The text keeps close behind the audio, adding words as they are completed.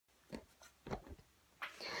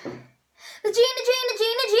Jeanne and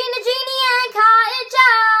Cotton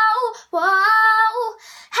Joe. Whoa.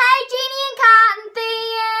 Hey, Jeanne and Cotton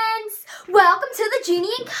fans. Welcome to the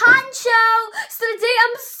Jeanne and Cotton Show. So today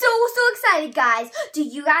I'm so excited, guys. Do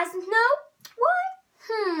you guys know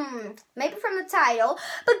why? Maybe from the title.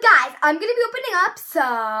 But guys, I'm going to be opening up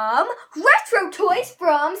some retro toys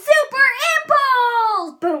from Super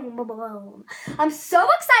Impulse. Boom, boom, boom. I'm so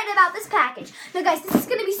excited about this package. Now guys, this is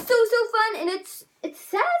going to be so fun, and it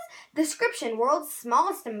says description, world's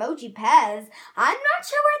smallest emoji Pez. I'm not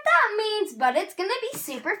sure what that means, but it's going to be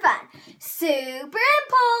super fun. Super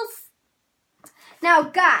Impulse. Now,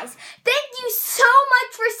 guys, thank you so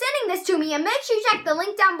much for sending this to me, and make sure you check the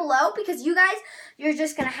link down below because you guys, you're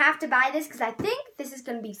just going to have to buy this because I think this is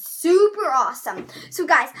going to be super awesome. So,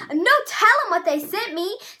 guys, I'm no telling what they sent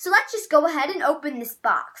me, so let's just go ahead and open this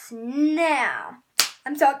box now.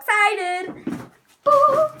 I'm so excited.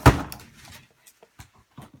 Boo.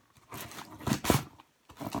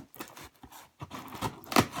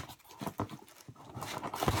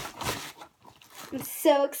 I'm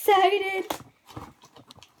so excited.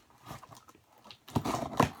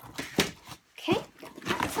 Okay,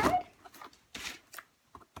 that side.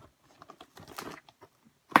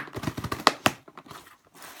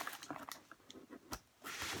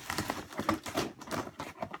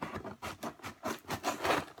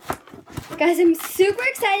 Guys, I'm super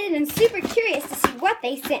excited and super curious to see what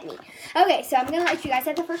they sent me. Okay, so I'm going to let you guys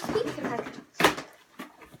have the first peek.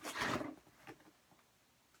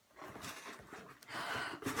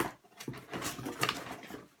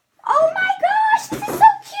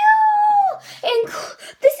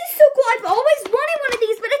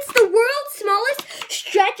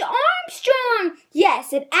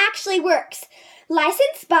 Yes, it actually works.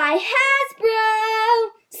 Licensed by Hasbro.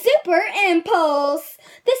 Super Impulse.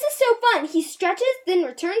 This is so fun. He stretches, then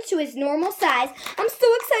returns to his normal size. I'm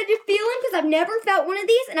so excited to feel him because I've never felt one of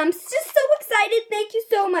these, and I'm just so excited. Thank you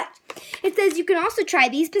so much. It says you can also try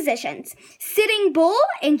these positions. Sitting bull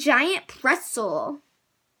and giant pretzel.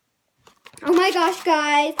 Oh my gosh,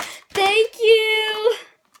 guys. Thank you.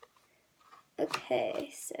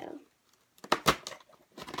 Okay, so...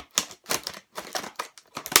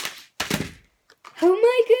 Oh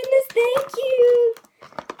my goodness, thank you.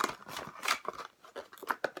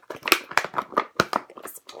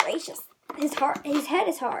 Goodness gracious. His head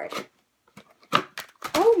is hard.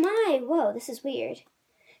 Oh my, whoa, this is weird.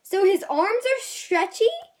 So his arms are stretchy?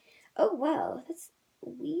 Oh wow, that's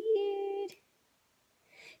weird.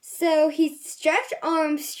 So he's stretch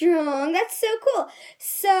Armstrong. That's so cool.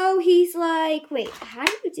 So he's like, wait, how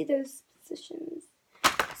do you do those positions?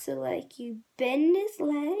 So, like, you bend his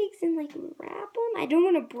legs and, like, wrap him. I don't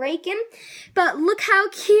want to break him. But look how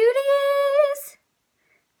cute he is.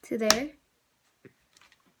 To there.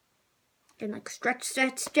 And, like, stretch.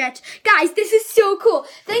 Guys, this is so cool.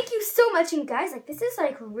 Thank you so much. And, guys, like, this is,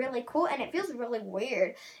 like, really cool. And it feels really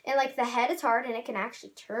weird. And, like, the head is hard and it can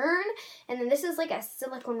actually turn. And then this is, like, a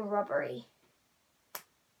silicone rubbery.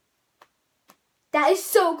 That is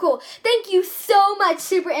so cool. Thank you so much,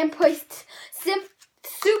 Super Impulse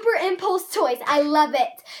Toys. I love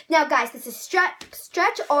it. Now, guys, this is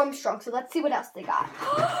Stretch Armstrong. So let's see what else they got.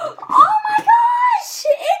 Oh my gosh!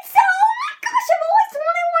 I've always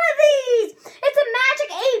wanted one of these. It's a magic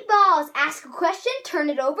 8 balls. Ask a question, turn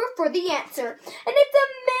it over for the answer. And it's a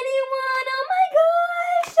mini one. Oh my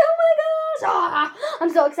gosh! Oh,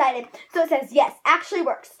 I'm so excited. So it says, yes, actually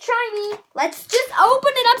works. Try me. Let's just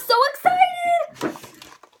open it. I'm so excited.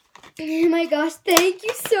 Oh my gosh, thank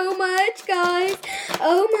you so much, guys.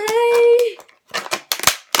 Oh my.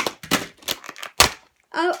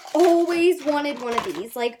 I always wanted one of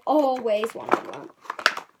these. Like, always wanted one.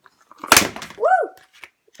 Woo!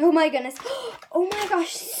 Oh my goodness. Oh my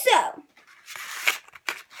gosh, so.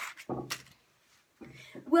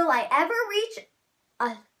 Will I ever reach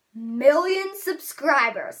 1,000,000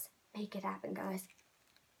 subscribers? Make it happen, guys.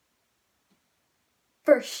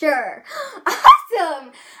 For sure.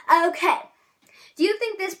 Awesome. Okay. Do you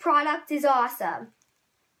think this product is awesome?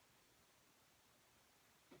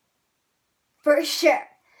 For sure.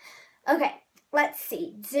 Okay. Let's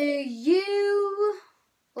see. Do you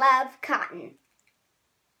love cotton?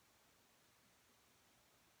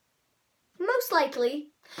 Most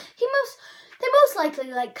likely. They most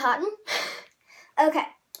likely like cotton. Okay.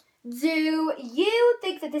 Do you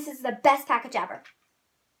think that this is the best package ever?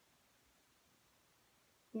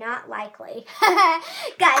 Not likely.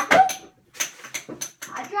 Guys,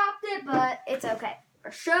 I dropped it, but it's okay. For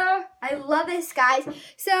sure. I love this, guys.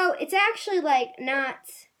 So, it's actually, like, not...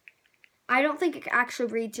 I don't think it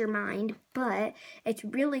actually reads your mind, but it's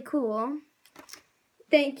really cool.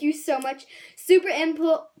 Thank you so much, Super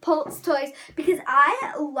Impulse Toys, because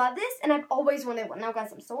I love this and I've always wanted one. Now,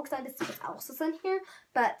 guys, I'm so excited to see what else is in here.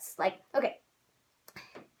 But, like, okay.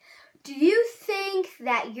 Do you think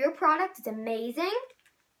that your product is amazing?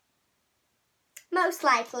 Most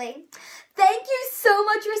likely. Thank you so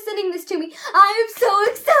much for sending this to me. I am so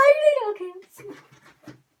excited. Okay, let's see.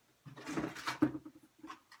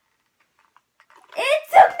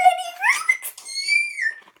 It's a mini Rubik's Cube.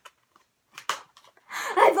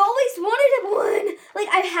 I've always wanted one. Like,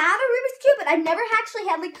 I have a Rubik's Cube, but I've never actually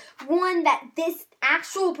had, like, one that this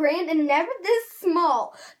actual brand and never this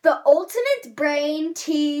small. The Ultimate Brain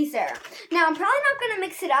Teaser. Now, I'm probably not going to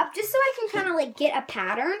mix it up just so I can kind of, like, get a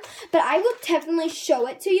pattern, but I will definitely show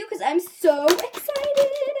it to you because I'm so excited.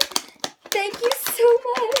 Thank you so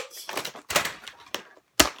much.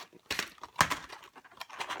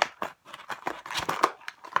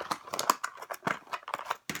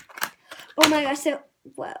 Oh my gosh, so,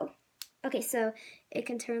 whoa. Okay, so it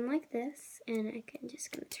can turn like this, and I can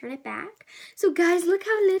just gonna turn it back. So guys, look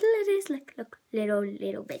how little it is. Look,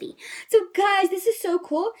 little bitty. So guys, this is so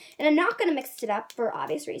cool, and I'm not gonna mix it up for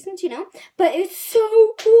obvious reasons, you know, but it's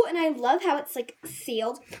so cool, and I love how it's like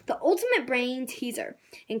sealed. The Ultimate Brain Teaser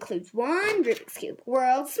includes one Rubik's Cube,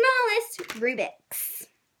 world's smallest Rubik's.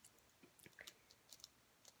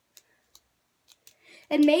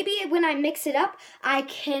 And maybe when I mix it up, I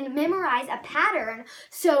can memorize a pattern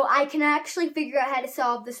so I can actually figure out how to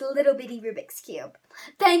solve this little bitty Rubik's Cube.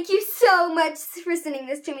 Thank you so much for sending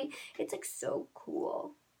this to me. It's like so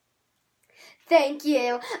cool. Thank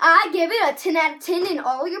you. I give it a 10 out of 10 in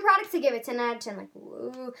all your products. I give it 10 out of 10. Like,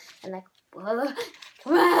 whoa. And like, whoa.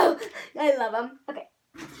 Wow. I love them. Okay.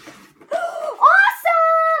 Awesome!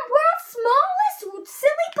 World's smallest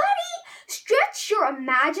silly putty. Stretch your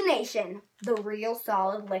imagination. The real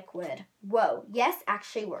solid liquid. Whoa. Yes,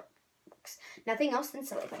 actually works. Nothing else than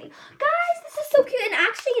silly putty. Guys, this is so cute. And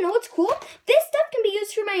actually, you know what's cool? This stuff can be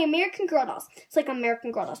used for my American Girl dolls. It's like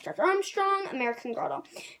American Girl doll Stretch Armstrong, American Girl doll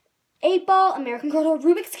 8-ball, American Girl doll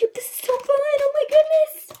Rubik's Cube. This is so fun. Oh my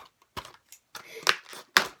goodness.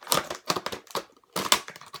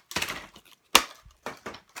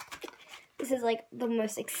 This is like the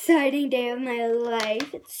most exciting day of my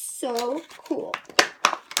life. It's so cool.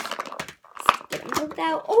 Let's get them hooked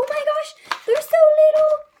out. Oh my gosh, they're so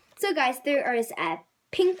little. So guys, there is a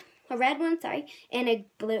red one, and a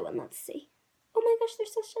blue one. Let's see. Oh my gosh, they're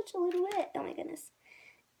such a little bit. Oh my goodness.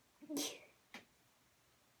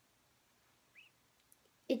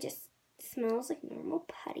 It just smells like normal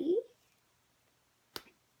putty.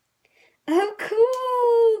 Oh,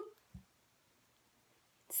 cool.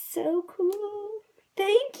 So cool.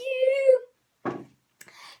 Thank you.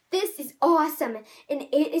 This is awesome. And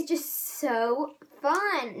it is just so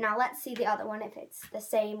fun. Now let's see the other one if it's the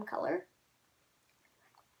same color.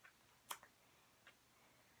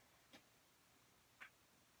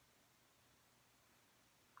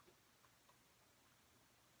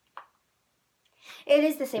 It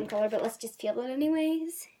is the same color, but let's just feel it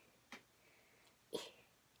anyways. Oh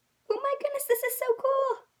my goodness, this is so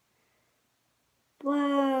cool.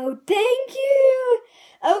 Wow, thank you.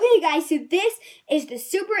 Okay, guys, so this is the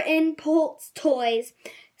Super Impulse Toys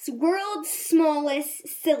World's Smallest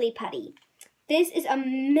Silly Putty. This is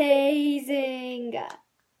amazing.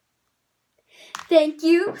 Thank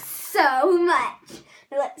you so much.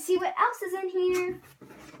 Now let's see what else is in here.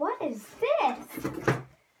 What is this?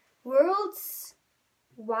 World's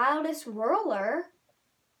Wildest Roller.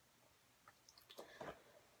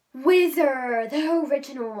 WIZ-Z-ZER, the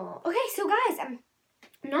original. Okay, so guys, I'm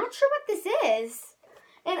not sure what this is.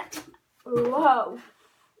 And, whoa.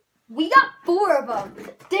 We got 4 of them.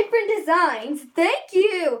 Different designs. Thank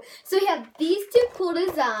you. So we have these 2 cool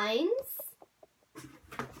designs.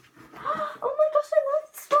 Oh my gosh, I love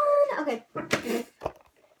this one. Okay.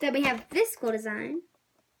 Then we have this cool design.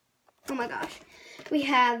 Oh my gosh. We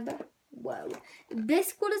have, whoa,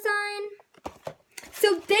 this cool design.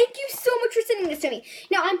 So thank you so much for sending this to me.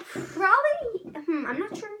 Now I'm probably, I'm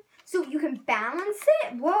not sure. So you can balance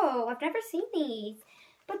it. Whoa, I've never seen these.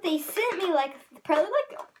 But they sent me like, probably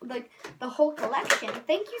like the whole collection.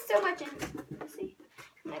 Thank you so much. And let's see.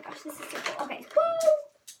 Oh my gosh, this is so cool. Okay.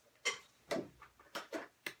 Woo!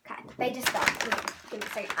 Okay, they just stopped. Give me a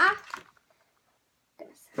second. Ah.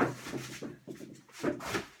 Goodness.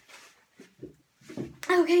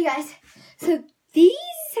 Okay, guys. So these,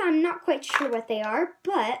 I'm not quite sure what they are,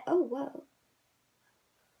 but, oh, whoa.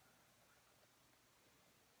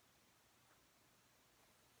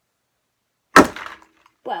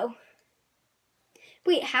 Whoa.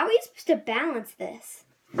 Wait, how are you supposed to balance this?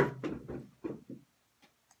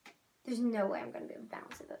 There's no way I'm going to be able to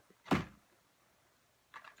balance it.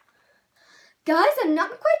 Guys, I'm not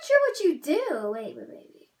quite sure what you do. Wait.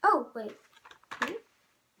 Oh, wait.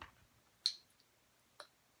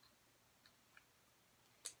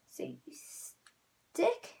 So you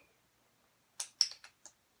stick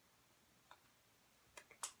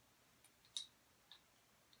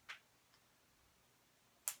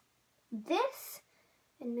this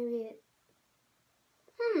and maybe it.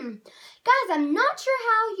 Guys, I'm not sure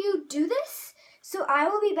how you do this, so I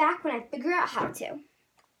will be back when I figure out how to.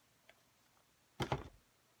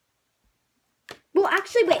 Well,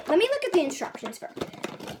 actually, wait. Let me look at the instructions first.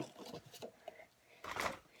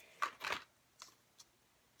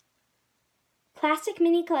 Plastic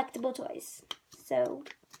mini collectible toys. So,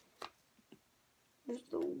 there's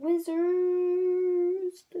the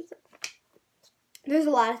wizards. There's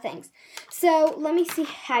a lot of things. So, let me see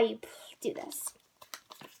how you do this.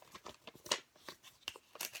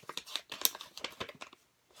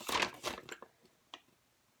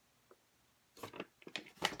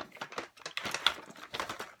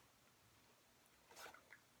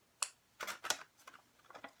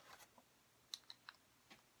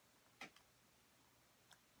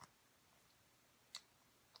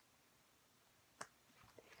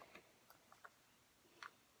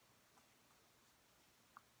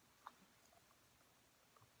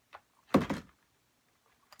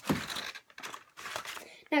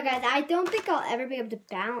 Now, guys, I don't think I'll ever be able to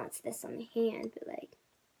balance this on the hand, but like.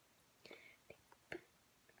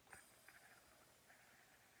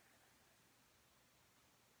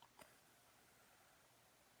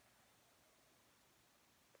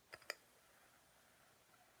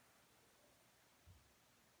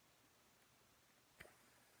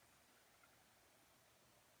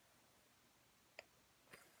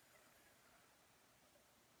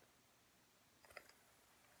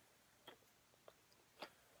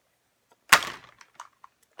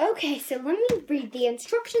 Okay, so let me read the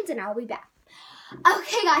instructions and I'll be back.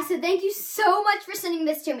 Okay, guys, so thank you so much for sending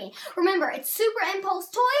this to me. Remember, it's Super Impulse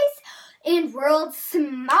Toys and World's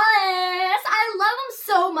Smallest. I love them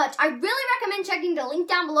so much. I really recommend checking the link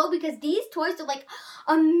down below because these toys are like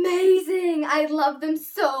amazing. I love them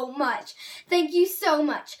so much. Thank you so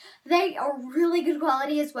much. They are really good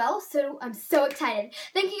quality as well, so I'm so excited.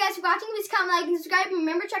 Thank you guys for watching. Please comment, like, and subscribe. And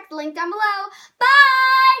remember, check the link down below. Bye!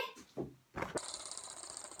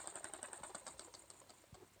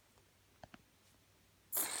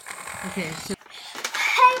 Okay, so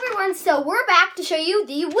hey everyone, so we're back to show you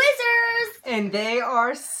the WIZ-ZERs. And they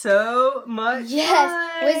are so much Yes,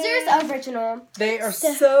 fun. WIZ-ZERs original. They are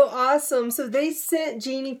so awesome. So they sent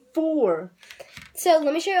Jeannie 4. So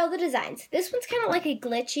let me show you all the designs. This one's kind of like a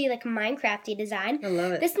glitchy, like Minecrafty design. I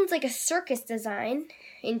love it. This one's like a circus design,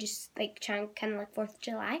 and just like kind of like 4th of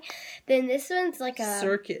July. Then this one's like a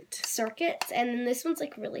circuit, and then this one's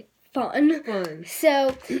like really fun.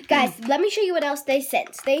 So, guys, let me show you what else they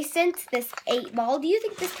sent. They sent this 8-ball. Do you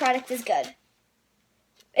think this product is good?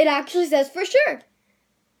 It actually says for sure.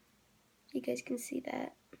 You guys can see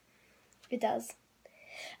that. It does.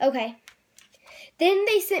 Okay. Then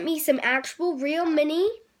they sent me some actual real mini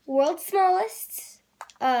World's Smallest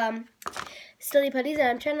Silly Putties. And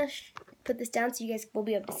I'm trying to put this down so you guys will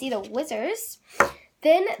be able to see the WIZ-ZERs.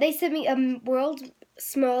 Then they sent me a World's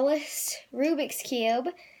Smallest Rubik's Cube.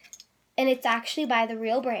 And it's actually by the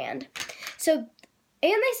real brand. So, and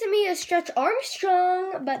they sent me a Stretch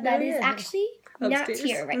Armstrong, but that is actually upstairs. Not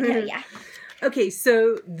here right now, yeah. Okay,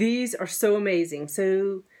 so these are so amazing.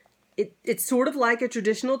 So, it's sort of like a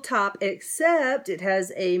traditional top, except it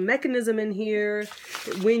has a mechanism in here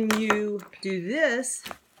that when you do this,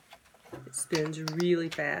 it spins really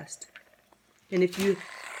fast. And if you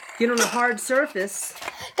get on a hard surface,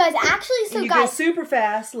 guys, actually, so you guys, go super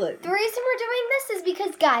fast. Look, the reason we're doing this is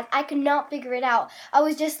because, guys, I could not figure it out. I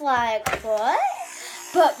was just like, what?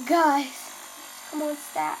 But guys, come on,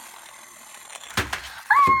 stack.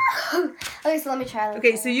 Okay, so let me try.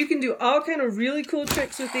 Okay, so you can do all kind of really cool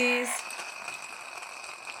tricks with these.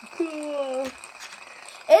 Cool.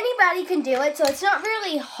 Anybody can do it, so it's not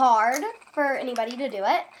really hard for anybody to do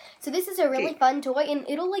it. So this is a really fun toy, and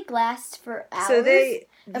it'll like last for hours. So they,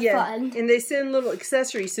 fun. And they send little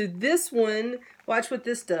accessories. So this one, watch what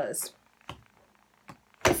this does.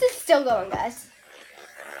 This is still going, guys.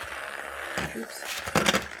 Oops.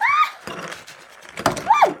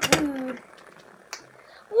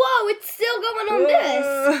 Whoa, it's still going on this.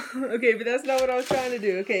 Okay, but that's not what I was trying to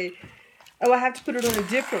do. Okay. Oh, I have to put it on a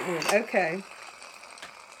different one. Okay.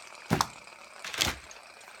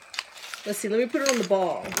 Let's see. Let me put it on the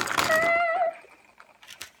ball.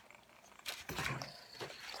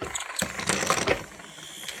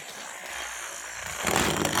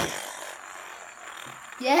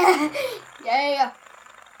 Yeah. Yeah.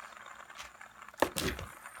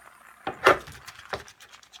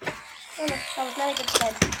 Oh no, that was not a good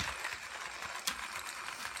spin.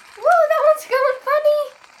 Whoa, that one's going funny.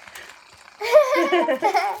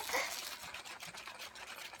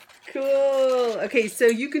 Cool. Okay, so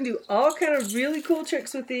you can do all kind of really cool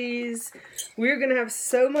tricks with these. We're gonna have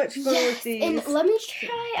so much fun with these. And let me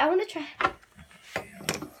try. I want to try.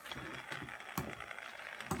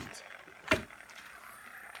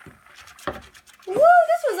 Woo!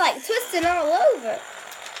 This was like twisting all over.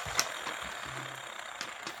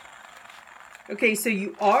 Okay, so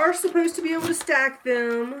you are supposed to be able to stack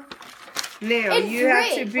them. Now It's you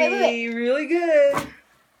have to rigged. be Wait. really good.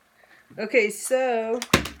 Okay, so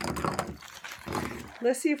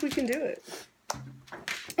let's see if we can do it.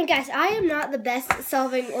 And guys, I am not the best at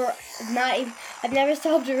solving, or not even, I've never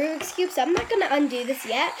solved a Rubik's Cube, so I'm not going to undo this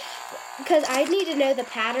yet, because I need to know the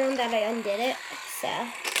pattern that I undid it, so,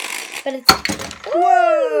 but it's,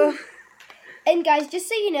 Whoa! And guys, just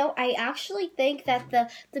so you know, I actually think that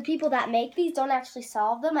the people that make these don't actually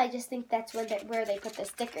solve them, I just think that's where they put the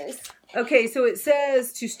stickers. Okay, so it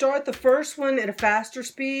says to start the first one at a faster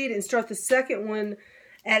speed and start the second one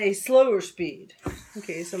at a slower speed.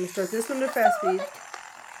 Okay, so I'm going to start this one at a fast speed.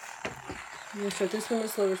 I'm going to start this one at a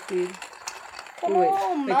slower speed. Come Wait,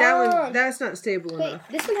 on, that one, Mom. that's not stable Wait, enough.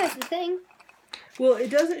 this one has the thing. Well,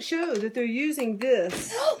 it doesn't show that they're using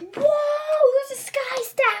this. Whoa, there's a sky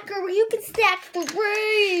stacker where you can stack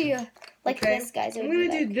 3. Like Okay. this, guys. I'm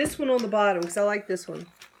going to do this one on the bottom because I like this one.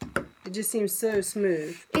 It just seems so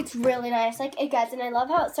smooth. It's really nice. Like, it guys, and I love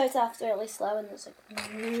how it starts off really slow and it's like...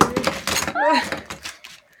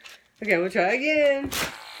 Okay, we'll try again.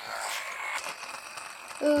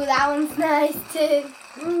 Ooh, that one's nice too.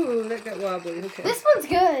 Ooh, that got wobbly. Okay. This one's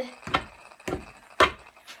good.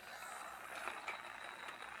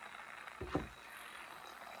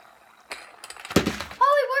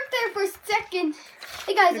 Oh, it worked there for a second.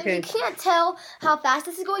 Hey guys, Okay. if you can't tell how fast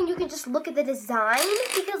this is going, you can just look at the design,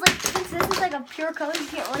 because like since this is like a pure color, you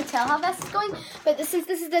can't really tell how fast it's going. But since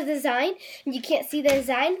this is the design, and you can't see the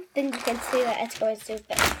design, then you can see that it's going so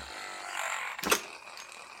fast.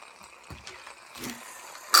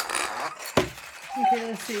 Okay,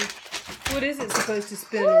 let's see. What is it supposed to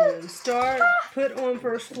spin on? Start, put on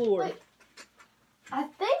first floor. Wait. I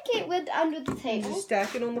think it went under the And table. just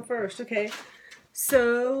stack it on the first. Okay.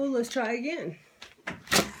 So let's try again.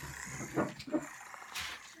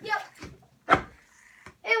 Yep.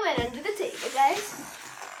 It went under the table, guys.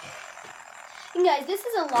 And guys, this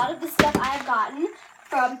is a lot of the stuff I have gotten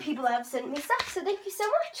from people that have sent me stuff, so thank you so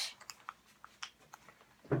much.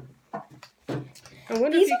 I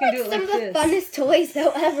wonder These if you are can like do it some like of this. the funnest toys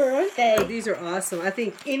though ever, aren't they? Oh, these are awesome. I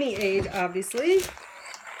think any age, obviously. You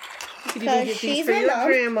could even Because get these she's for my your mom.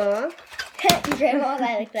 grandma. Grandma,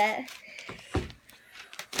 I like that.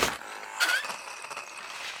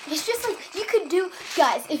 It's just like, you could do,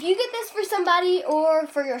 guys, if you get this for somebody or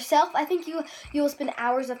for yourself, I think you will spend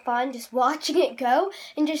hours of fun just watching it go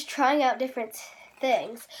and just trying out different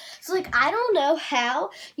things. So, like, I don't know how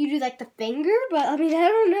you do, like, the finger, but, I mean, I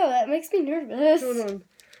don't know. That makes me nervous. Hold on.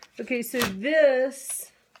 Okay, so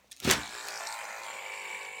this.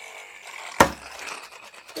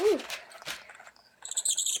 Ooh.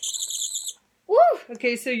 Woo!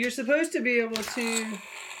 Okay, so you're supposed to be able to.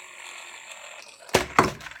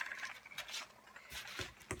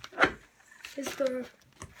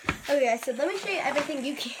 Okay, so let me show you everything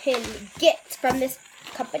you can get from this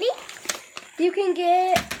company. You can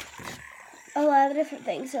get a lot of different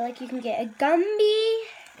things. So, like, you can get a Gumby.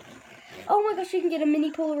 Oh my gosh, you can get a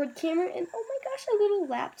mini Polaroid camera. And oh my gosh, a little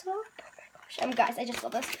laptop. Oh my gosh. Guys, I just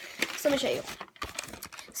love this. So, let me show you.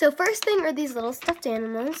 So, first thing are these little stuffed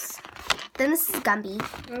animals. Then this is Gumby.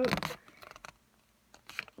 Oh.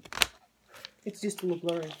 It's just a little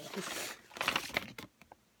blurry.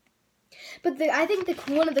 But I think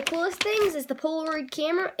one of the coolest things is the Polaroid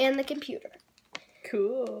camera and the computer.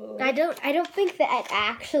 Cool. I don't think that it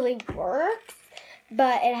actually works,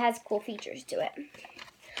 but it has cool features to it.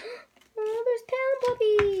 Oh, there's pound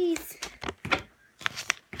puppies.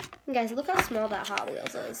 And guys, look how small that Hot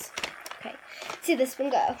Wheels is. Okay, see this one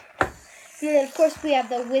go. And then of course we have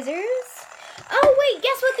the WIZ-ZERs. Oh wait,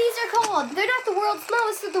 guess what these are called? They're not the world's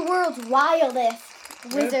smallest, they're the world's wildest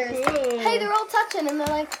WIZ-ZERs. Cool. Hey, they're all touching and they're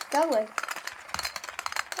like going.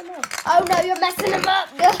 Oh no, you're messing them up.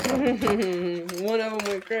 One of them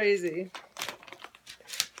went crazy.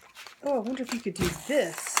 Oh, I wonder if you could do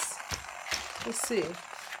this. Let's see.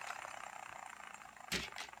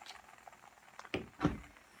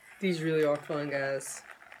 These really are fun, guys.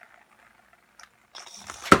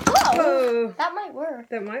 Whoa, Oh, that might work.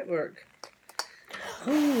 that might work.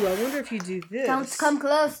 Ooh, I wonder if you do this. Don't come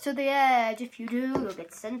close to the edge. If you do, you'll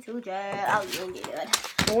get sent to jail. Oh, you won't do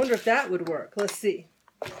it. I wonder if that would work. Let's see.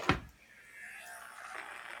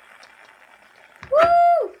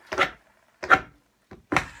 Woo!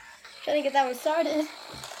 Trying to get that one started.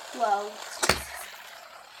 Whoa.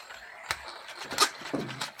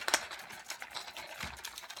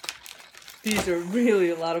 These are really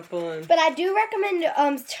a lot of fun. But I do recommend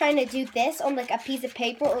trying to do this on like a piece of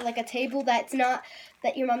paper or like a table that's not,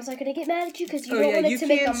 that your mom's not going to get mad at you because you don't want it to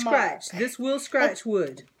make a scratch. mark. This will scratch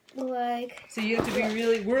wood. Like. So you have to be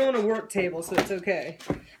really, we're on a work table, so it's okay.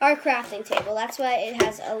 Our crafting table. That's why it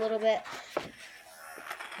has a little bit.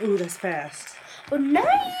 Ooh, that's fast. Oh, nice,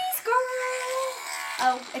 girl.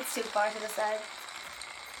 Oh, it's too far to the side.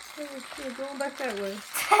 Oh, you're going back that way.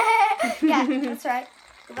 Yeah, that's right.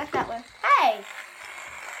 Go back that way. Hey!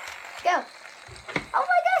 Go. Oh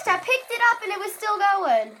my gosh, I picked it up and it was still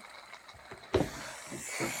going.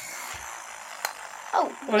 Oh,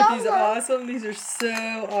 Aren't these awesome? These are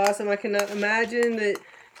so awesome. I cannot imagine that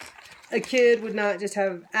a kid would not just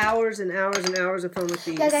have hours and hours and hours of fun with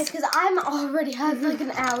these. Yeah, guys, because I'm already had like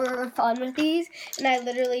an hour of fun with these, and I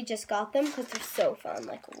literally just got them because they're so fun.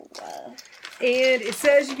 Like, wow. And it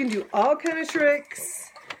says you can do all kind of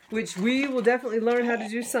tricks, which we will definitely learn how to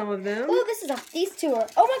do some of them. Oh, these two are.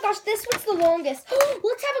 Oh my gosh, this one's the longest.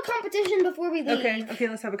 Let's have a competition before we leave. Okay,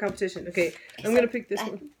 let's have a competition. Okay, I'm gonna pick this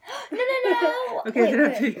one. No. Okay, wait, then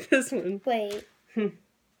I pick this one. Wait.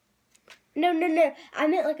 No. I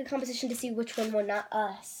meant like a competition to see which one won, not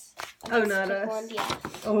us. Oh, not us. One, yeah.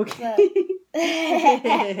 Okay.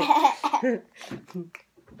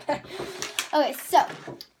 Okay, so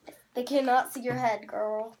they cannot see your head,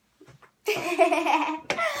 girl.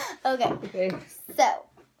 Okay. So.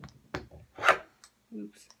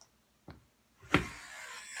 Oops.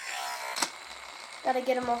 Gotta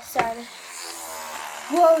get them all started.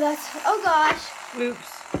 Whoa, that's. Oh gosh. Oops.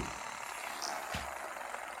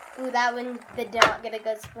 Ooh, that one did not get a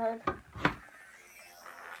good spin.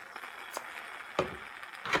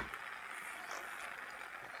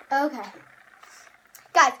 Okay.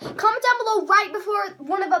 Guys, comment down below right before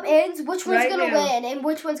one of them ends which one's going to win and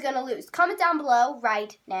which one's going to lose. Comment down below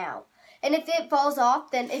right now. And if it falls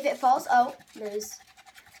off, then if it falls, lose.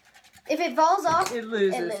 If it falls off, it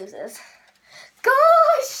loses. It loses.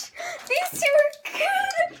 Gosh! These two are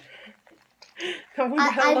good!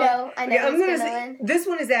 I know. Okay, I'm gonna win. This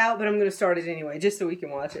one is out, but I'm going to start it anyway, just so we can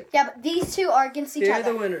watch it. Yeah, but these two are against each other.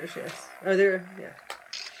 They're the winners, yes. Oh, they're, yeah.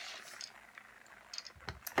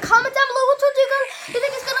 Comment down below which one you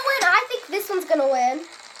think is gonna win. I think this one's gonna win.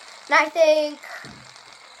 And I think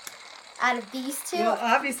out of these two. Well,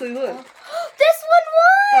 obviously, look. This one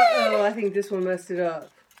won! Uh-oh, I think this one messed it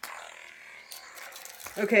up.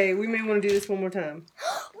 Okay, we may want to do this one more time.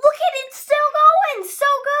 Look at it, it's still going. So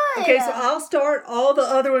good. Okay, so I'll start all the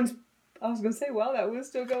other ones. I was gonna say, wow, that one's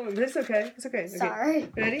still going, but it's okay. It's okay. Sorry.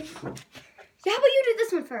 Ready? Yeah, how about you do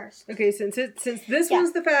this one first? Okay, since this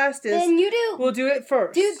one's the fastest, then you do. We'll do it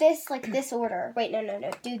first. Do this like this order. Wait, no.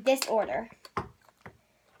 Do this order.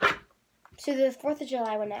 So the 4th of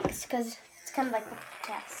July one next, because it's kind of like the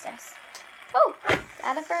fastest. Oh,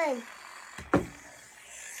 out of frame.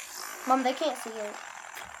 Mom, they can't see it.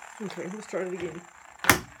 Okay, we'll start it again.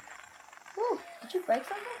 Ooh, did you break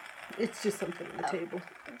something? It's just something on the table.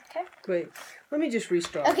 Okay. Wait, let me just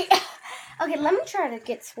restart. Okay, let me try to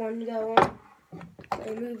get this one going.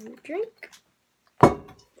 Remove the drink.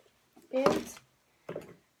 And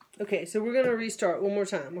okay, so we're gonna restart one more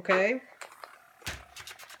time, okay?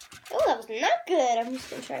 oh, that was not good. I'm just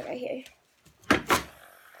gonna try it right here.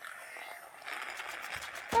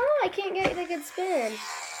 Oh, I can't get a good spin.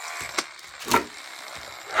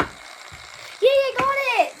 Yeah, got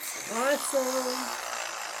it. Awesome.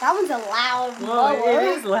 That one's a loud mower. mower. It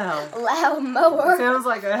is loud. A loud mower. It sounds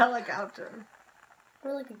like a helicopter.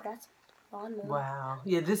 Or like a grass lawnmower. Wow.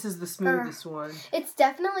 Yeah, this is the smoothest one. It's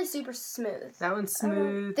definitely super smooth. That one's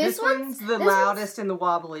smooth. This one's the loudest and the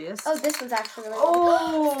wobbliest. Oh, this one's actually really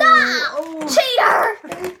Oh! Stop! Cheater!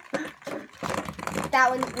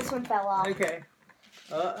 This one fell off. Okay.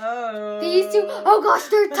 Uh-oh. These two, oh gosh,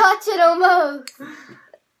 they're touching almost.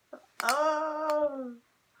 Oh.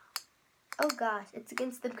 Oh gosh, it's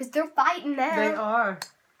against them because they're fighting now. They are.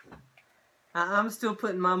 I'm still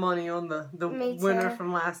putting my money on the winner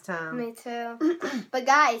from last time. Me too. But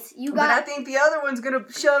guys, you got. But I think the other one's gonna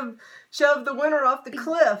shove the winner off the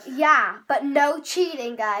cliff. Yeah, but no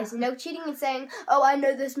cheating, guys. No cheating and saying, "Oh, I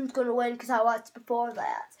know this one's gonna win because I watched before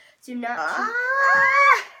that." Do not cheat.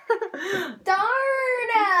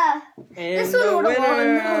 Darn! And this one would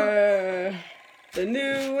have won. The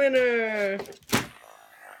new winner.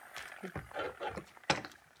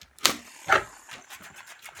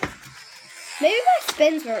 Maybe my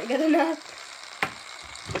spins weren't good enough.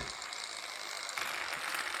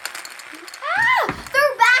 Ah!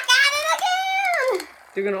 They're back at it again!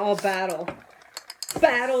 They're gonna all battle.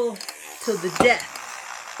 Battle till the death.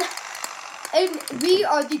 And we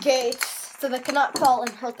are the gates, so they cannot fall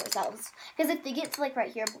and hurt themselves. Because if they get to like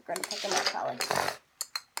right here, we're gonna take them out probably.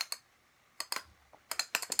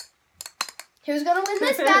 Who's gonna win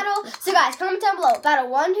this battle? So guys, comment down below. Battle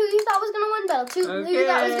 1, who you thought was gonna win? Battle 2, who you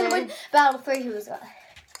thought was gonna win? Battle 3, who was gonna...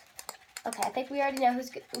 Okay, I think we already know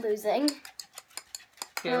who's losing.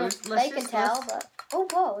 Okay, let's they can tell, but... Oh,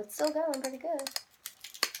 whoa, it's still going pretty good.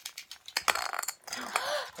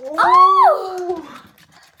 Oh!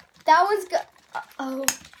 That was good. Uh-oh.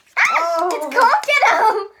 Ah, it's caught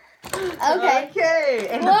him! Okay. Okay,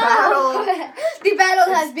 and the battle... The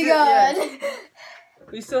battle has begun. Yes.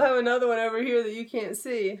 We still have another one over here that you can't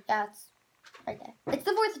see. Yeah, it's right there. It's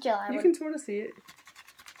the 4th of July. You can sort of see it.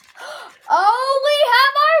 Oh, we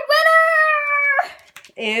have our winner!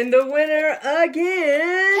 And the winner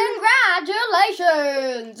again.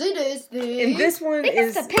 Congratulations! It is the... And this one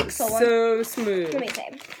is the pixel so one. smooth. Let me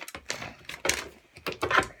see.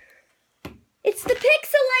 It's the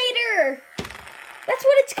Pixelator! That's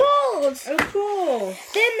what it's called! Oh, cool.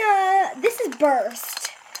 Then, this is Burst.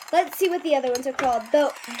 Let's see what the other ones are called.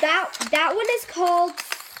 That one is called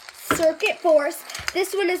Circuit Force.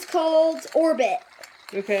 This one is called Orbit.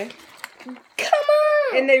 Okay. Come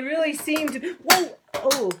on! And they really seem to... Whoa!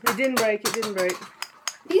 Oh, it didn't break. It didn't break.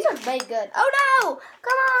 These are made good. Oh, no!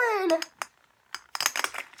 Come on!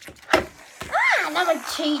 Ah, that one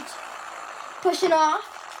cheat. Pushing off.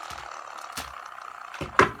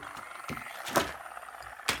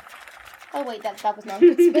 Oh, wait, that was not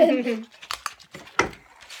a good spin.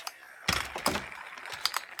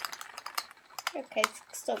 Okay, it's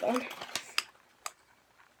still going.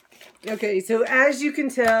 Okay, so as you can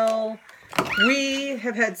tell, we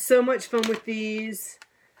have had so much fun with these.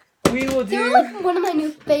 We will do... They're like one of my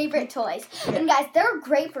new favorite toys. And guys, they're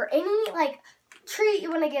great for any like treat you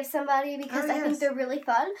want to give somebody because I think they're really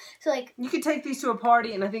fun. So like... You could take these to a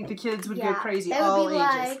party and I think the kids would go crazy, they all would be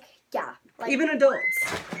ages. like, yeah. Like, even adults.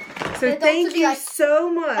 So adults thank you like, so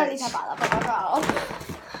much.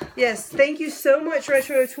 Yes, thank you so much,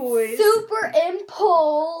 Retro Toys. Super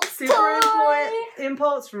Impulse. Super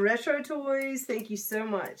Impulse Retro Toys. Thank you so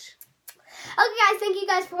much. Okay, guys, thank you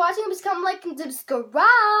guys for watching. Please comment, like, and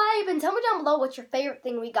subscribe. And tell me down below what's your favorite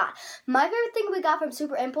thing we got. My favorite thing we got from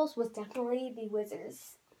Super Impulse was definitely the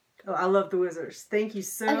WIZ-Z-ZER. Oh, I love the WIZ-Z-ZERs. Thank you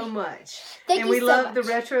so much. And we love the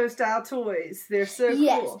retro style toys. They're so cool.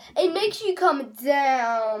 Yes. And make sure you comment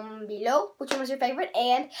down below which one was your favorite.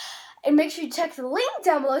 And make sure you check the link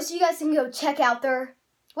down below so you guys can go check out their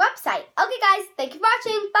website. Okay, guys. Thank you for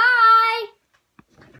watching. Bye.